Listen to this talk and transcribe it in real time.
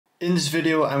In this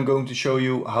video I'm going to show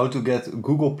you how to get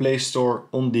Google Play Store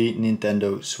on the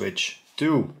Nintendo Switch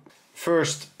 2.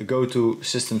 First go to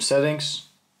System Settings,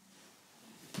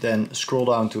 then scroll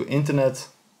down to Internet,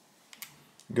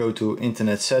 go to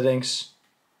Internet Settings,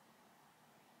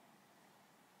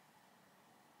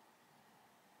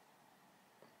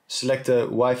 select the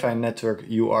Wi-Fi network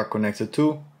you are connected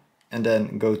to and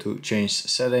then go to Change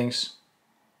Settings.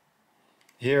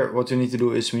 Here what we need to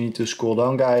do is we need to scroll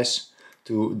down, guys,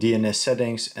 to DNS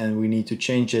settings, and we need to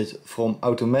change it from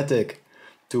automatic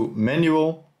to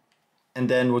manual. And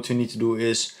then what we need to do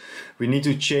is we need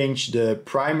to change the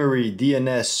primary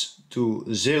DNS to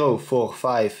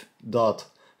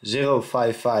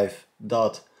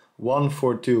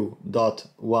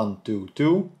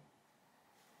 045.055.142.122.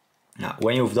 Now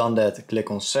when you've done that,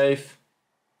 click on Save.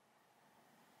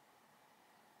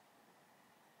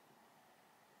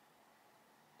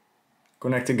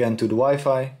 Connect again to the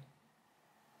Wi-Fi.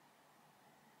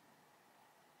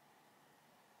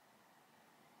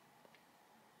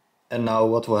 And now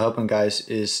what will happen, guys,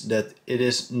 is that it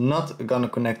is not gonna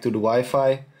connect to the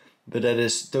Wi-Fi, but that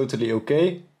is totally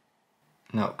okay.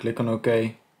 Now click on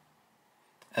OK.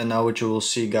 And now what you will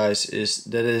see, guys, is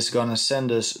that it is gonna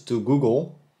send us to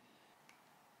Google.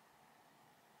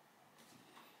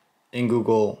 In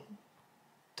Google,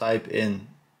 type in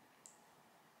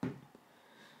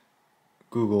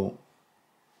Google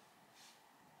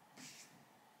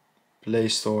Play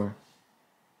Store.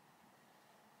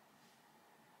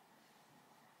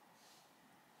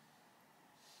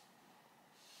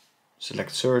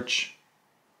 Select search,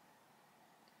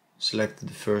 select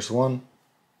the first one,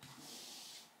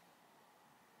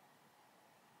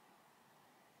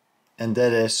 and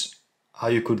that is how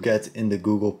you could get in the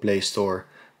Google Play Store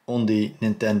on the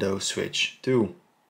Nintendo Switch 2.